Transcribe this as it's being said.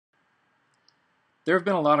There have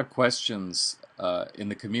been a lot of questions in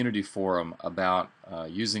the community forum about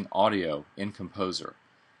using audio in Composer.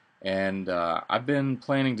 And I've been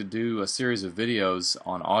planning to do a series of videos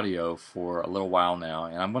on audio for a little while now.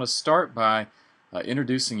 And I'm going to start by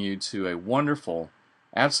introducing you to a wonderful,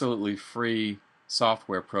 absolutely free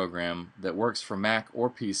software program that works for Mac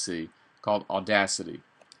or PC called Audacity.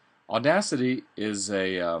 Audacity is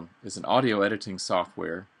an audio editing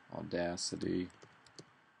software. Audacity,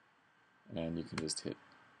 and you can just hit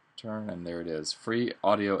turn, and there it is, free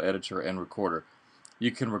audio editor and recorder.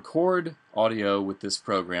 You can record audio with this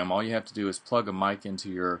program. All you have to do is plug a mic into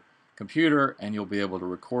your computer and you'll be able to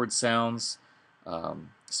record sounds,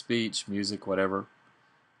 speech, music, whatever.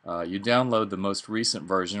 You download the most recent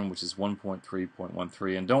version, which is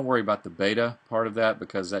 1.3.13, and don't worry about the beta part of that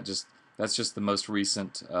because that's just the most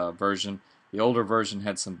recent version. The older version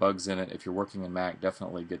had some bugs in it. If you're working in Mac,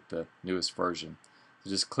 definitely get the newest version. So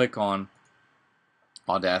just click on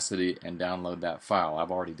Audacity and download that file.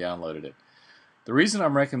 I've already downloaded it. The reason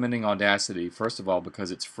I'm recommending Audacity, first of all,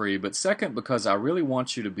 because it's free, but second, because I really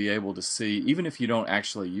want you to be able to see, even if you don't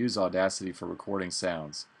actually use Audacity for recording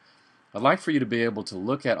sounds, I'd like for you to be able to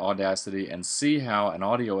look at Audacity and see how an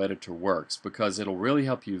audio editor works, because it'll really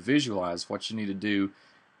help you visualize what you need to do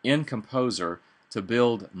in Composer to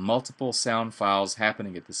build multiple sound files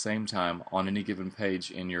happening at the same time on any given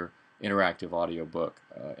page in your interactive audio book,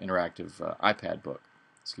 interactive iPad book.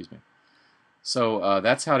 Excuse me. So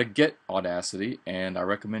that's how to get Audacity, and I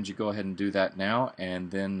recommend you go ahead and do that now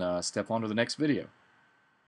and then step on to the next video.